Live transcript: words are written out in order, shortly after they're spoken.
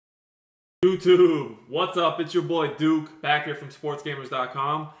YouTube, what's up? It's your boy Duke, back here from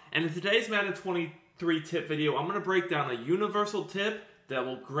sportsgamers.com, and in today's Madden 23 tip video, I'm going to break down a universal tip that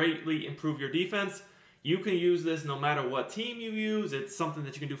will greatly improve your defense. You can use this no matter what team you use. It's something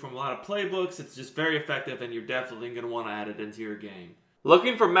that you can do from a lot of playbooks. It's just very effective, and you're definitely going to want to add it into your game.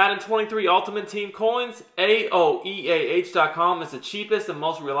 Looking for Madden 23 Ultimate Team coins? AOEAH.com is the cheapest and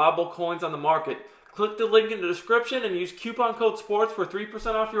most reliable coins on the market. Click the link in the description and use coupon code SPORTS for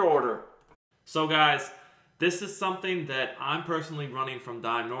 3% off your order. So guys, this is something that I'm personally running from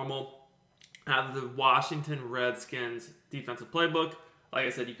Dime Normal out of the Washington Redskins defensive playbook. Like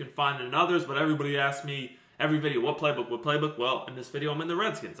I said, you can find it in others, but everybody asks me every video, what playbook, what playbook? Well, in this video, I'm in the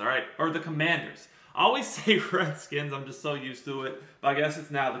Redskins, all right? Or the Commanders. I always say Redskins, I'm just so used to it, but I guess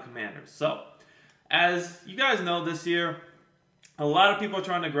it's now the Commanders. So, as you guys know, this year, a lot of people are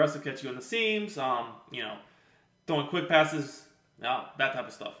trying to aggressive catch you in the seams, throwing quick passes, that type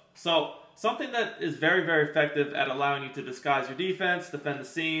of stuff. So, something that is very, very effective at allowing you to disguise your defense, defend the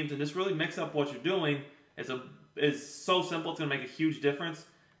seams, and just really mix up what you're doing is so simple, it's going to make a huge difference,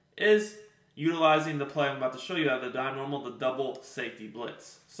 is utilizing the play I'm about to show you out of the Dime Normal, the double safety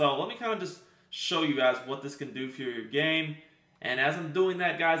blitz. So let me kind of just show you guys what this can do for your game. And as I'm doing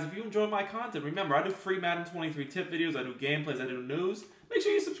that, guys, if you enjoy my content, remember, I do free Madden 23 tip videos, I do gameplays, I do news. Make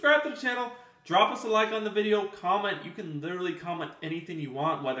sure you subscribe to the channel. Drop us a like on the video, comment. You can literally comment anything you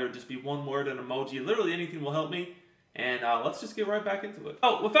want, whether it just be one word, an emoji, literally anything will help me. And let's just get right back into it.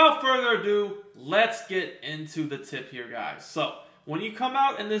 Oh, without further ado, let's get into the tip here, guys. So, when you come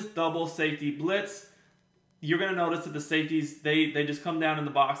out in this double safety blitz, you're going to notice that the safeties, they just come down in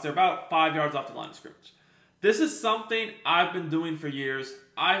the box. They're about 5 yards off the line of scrimmage. This is something I've been doing for years.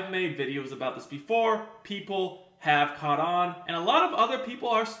 I've made videos about this before. People have caught on, and a lot of other people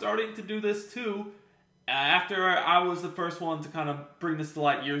are starting to do this too after I was the first one to kind of bring this to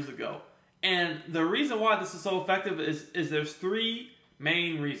light years ago. And the reason why this is so effective is there's three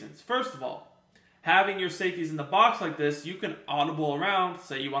main reasons. First of all, having your safeties in the box like this, you can audible around.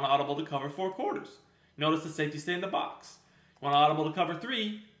 Say you want to audible to cover 4 quarters. Notice the safeties stay in the box. You want to audible to cover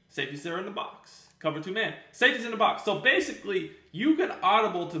 3, safeties are in the box. Cover 2 man. Safeties in the box. So basically, you can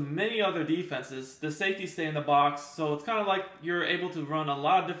audible to many other defenses. The safeties stay in the box. So it's kind of like you're able to run a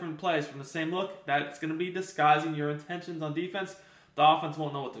lot of different plays from the same look. That's going to be disguising your intentions on defense. The offense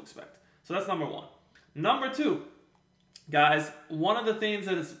won't know what to expect. So that's number 1. Number 2, guys, one of the things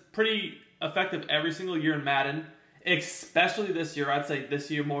that is pretty effective every single year in Madden, especially this year, I'd say this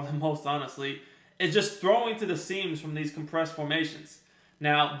year more than most, honestly, is just throwing to the seams from these compressed formations.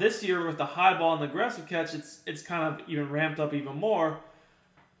 Now, this year with the high ball and the aggressive catch, it's kind of even ramped up even more.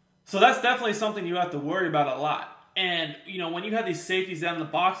 So that's definitely something you have to worry about a lot. And, when you have these safeties down in the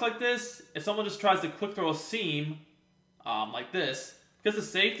box like this, if someone just tries to quick throw a seam like this, because the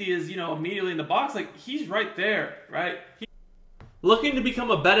safety is, immediately in the box, like, he's right there, right? Looking to become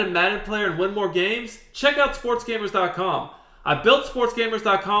a better Madden player and win more games? Check out sportsgamers.com. I built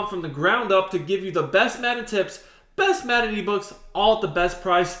sportsgamers.com from the ground up to give you the best Madden tips, best Madden ebooks, all at the best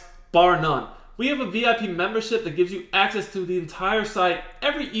price, bar none. We have a VIP membership that gives you access to the entire site,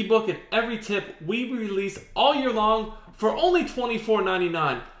 every ebook and every tip we release all year long for only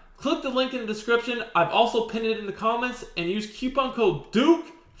 $24.99. Click the link in the description. I've also pinned it in the comments, and use coupon code DUKE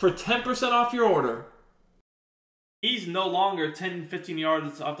for 10% off your order. He's no longer 10, 15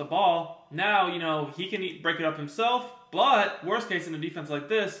 yards off the ball. Now, he can break it up himself, but worst case in a defense like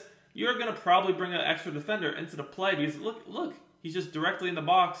this, you're going to probably bring an extra defender into the play because look, he's just directly in the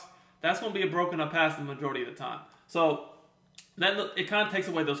box. That's going to be a broken up pass the majority of the time. So then it kind of takes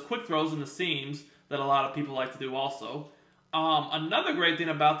away those quick throws in the seams that a lot of people like to do also. Another great thing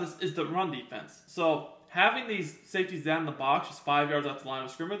about this is the run defense. So having these safeties down in the box, just 5 yards off the line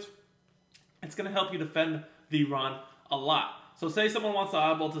of scrimmage, it's going to help you defend the run a lot. So say someone wants to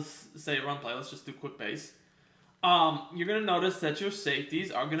eyeball to say a run play. Let's just do quick base. You're going to notice that your safeties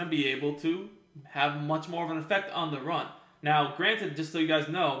are going to be able to have much more of an effect on the run. Now, granted, just so you guys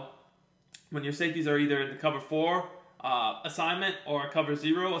know, when your safeties are either in the cover 4 assignment or a cover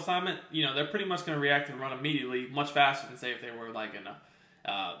 0 assignment, they're pretty much going to react and run immediately much faster than, say, if they were like in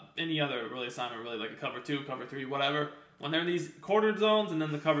any other really assignment, really like a cover 2, cover 3, whatever. When they're in these quartered zones and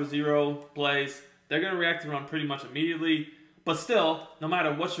then the cover 0 plays, they're going to react and run pretty much immediately. But still, no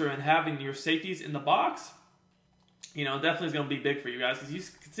matter what you're in, having your safeties in the box, definitely is going to be big for you guys. Because you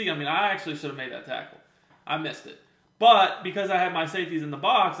can see, I actually should have made that tackle. I missed it. But because I had my safeties in the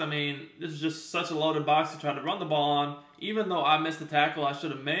box, this is just such a loaded box to try to run the ball on. Even though I missed the tackle I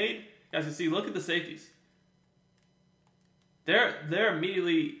should have made, you guys can see, look at the safeties. They're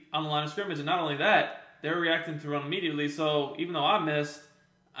immediately on the line of scrimmage. And not only that, they're reacting to run immediately. So even though I missed,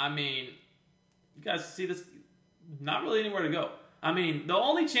 you guys see this, not really anywhere to go. I mean, the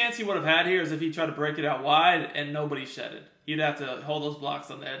only chance he would have had here is if he tried to break it out wide and nobody shedded. He'd have to hold those blocks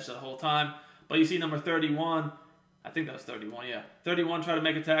on the edge the whole time. But you see number 31, I think that was 31, yeah. 31 tried to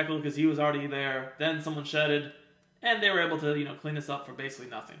make a tackle because he was already there. Then someone shedded, and they were able to, clean this up for basically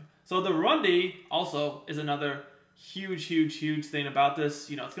nothing. So the run D also is another huge thing about this.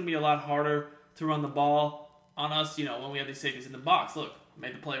 It's going to be a lot harder to run the ball on us, when we have these safeties in the box. Look,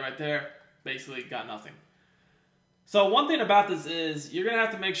 made the play right there, basically got nothing. So one thing about this is you're going to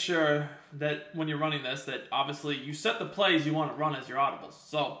have to make sure that when you're running this, that obviously you set the plays you want to run as your audibles.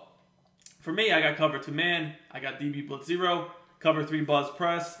 So for me, I got cover 2 man, I got DB blitz 0, cover 3 buzz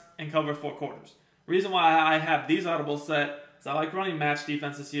press, and cover 4 quarters. Reason why I have these audibles set is I like running match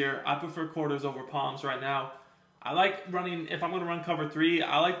defense this year. I prefer quarters over palms right now. I like running, if I'm going to run cover 3,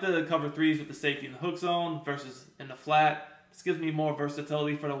 I like the cover 3s with the safety in the hook zone versus in the flat. This gives me more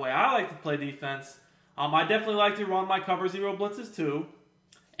versatility for the way I like to play defense. I definitely like to run my cover 0 blitzes too.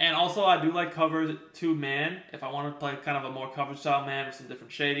 And also I do like cover 2 man if I want to play kind of a more coverage style man with some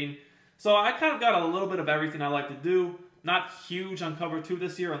different shading. So I kind of got a little bit of everything I like to do. Not huge on cover 2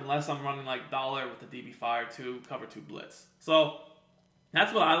 this year unless I'm running like dollar with the DB Fire 2, cover 2 blitz. So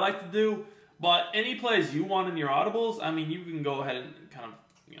that's what I like to do. But any plays you want in your audibles, I mean, you can go ahead and kind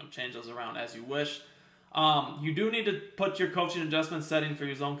of change those around as you wish. You do need to put your coaching adjustment setting for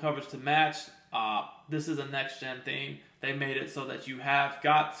your zone coverage to match. This is a next-gen thing. They made it so that you have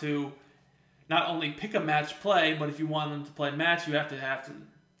got to not only pick a match play, but if you want them to play match, you have to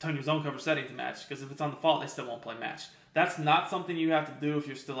turn your zone coverage setting to match. Because if it's on default, they still won't play match. That's not something you have to do if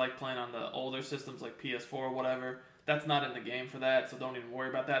you're still like playing on the older systems like PS4 or whatever. That's not in the game for that, so don't even worry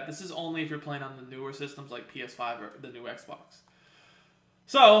about that. This is only if you're playing on the newer systems like PS5 or the new Xbox.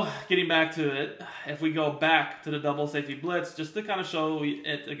 So, getting back to it, if we go back to the double safety blitz, just to kind of show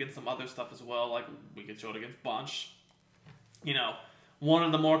it against some other stuff as well, like we could show it against bunch. One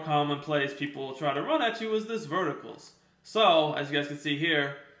of the more common plays people will try to run at you is this verticals. So, as you guys can see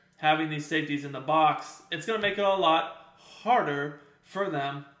here, having these safeties in the box, it's going to make it a lot harder for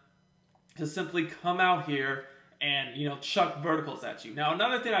them to simply come out here and, chuck verticals at you. Now,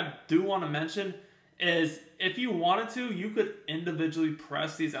 another thing I do want to mention is if you wanted to, you could individually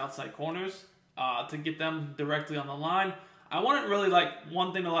press these outside corners to get them directly on the line. I wouldn't really like,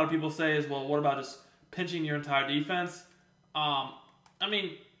 one thing a lot of people say is, well, what about just pinching your entire defense? I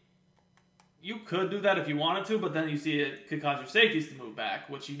mean, you could do that if you wanted to, but then you see it could cause your safeties to move back,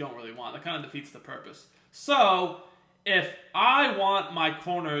 which you don't really want. That kind of defeats the purpose. So, if I want my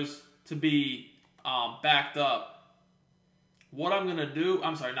corners to be backed up, what I'm going to do,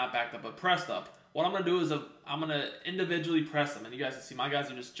 I'm sorry, not backed up, but pressed up. What I'm going to do is I'm going to individually press them. And you guys can see my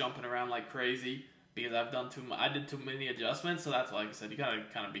guys are just jumping around like crazy because I did too many adjustments. So that's why, like I said, you got to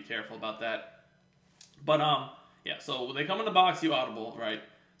kind of be careful about that. But, yeah, so when they come in the box, you audible, right?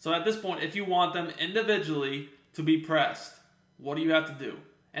 So at this point, if you want them individually to be pressed, what do you have to do?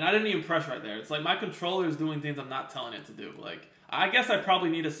 And I didn't even press right there. It's like my controller is doing things I'm not telling it to do. Like, I guess I probably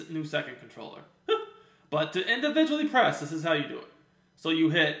need a new second controller. But to individually press, this is how you do it. So you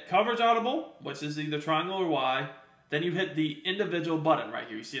hit coverage audible, which is either triangle or Y. Then you hit the individual button right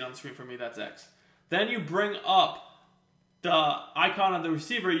here. You see it on the screen for me, that's X. Then you bring up the icon of the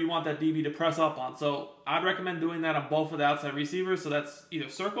receiver you want that DB to press up on. So I'd recommend doing that on both of the outside receivers. So that's either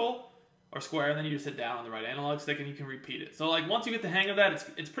circle or square, and then you just hit down on the right analog stick and you can repeat it. So like once you get the hang of that,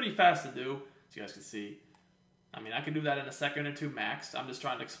 it's pretty fast to do, as you guys can see. I mean, I can do that in a second or two max. I'm just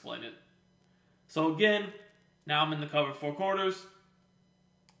trying to explain it. So again, now I'm in the cover 4 quarters.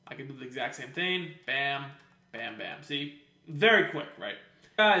 I can do the exact same thing. Bam, bam, bam. See? Very quick, right?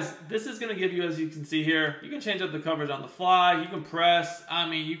 Guys, this is going to give you, as you can see here, you can change up the coverage on the fly. You can press. I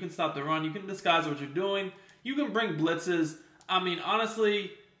mean, you can stop the run. You can disguise what you're doing. You can bring blitzes. I mean,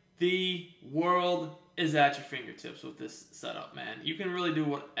 honestly, the world is at your fingertips with this setup, man. You can really do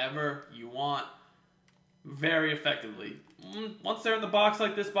whatever you want very effectively. Once they're in the box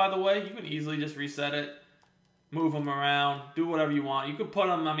like this, by the way, you can easily just reset it, move them around, do whatever you want. You could put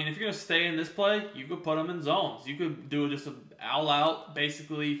them, I mean, if you're going to stay in this play, you could put them in zones. You could do just an all-out,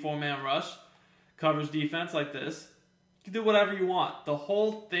 basically 4-man rush, coverage defense like this. You can do whatever you want. The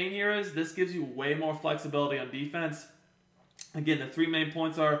whole thing here is this gives you way more flexibility on defense. Again, the 3 main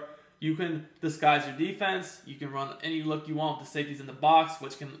points are you can disguise your defense, you can run any look you want with the safeties in the box,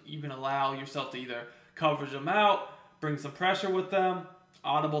 which you can allow yourself to either coverage them out, bring some pressure with them,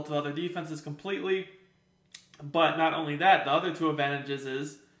 audible to other defenses completely. But not only that, the other 2 advantages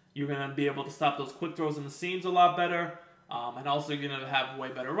is you're going to be able to stop those quick throws in the seams a lot better. And also you're going to have way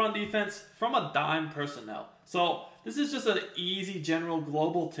better run defense from a dime personnel. So this is just an easy general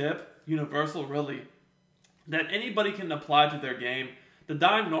global tip. universal, really, that anybody can apply to their game. The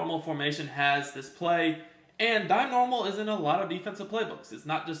dime normal formation has this play, and dime normal is in a lot of defensive playbooks. It's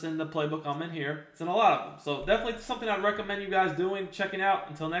not just in the playbook I'm in here. It's in a lot of them. So definitely something I'd recommend you guys doing, checking out.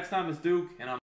 Until next time, it's Duke, and I'm